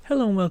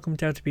Hello and welcome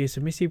to How to Be a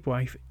Submissive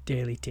Wife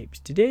Daily Tips.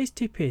 Today's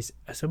tip is,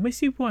 a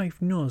submissive wife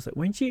knows that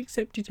when she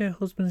accepted her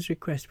husband's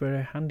request for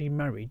her hand in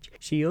marriage,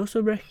 she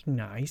also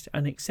recognised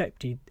and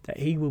accepted that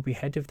he will be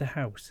head of the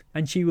house,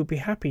 and she will be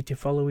happy to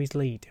follow his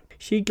lead.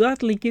 She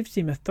gladly gives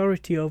him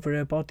authority over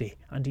her body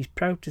and is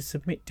proud to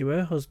submit to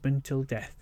her husband till death.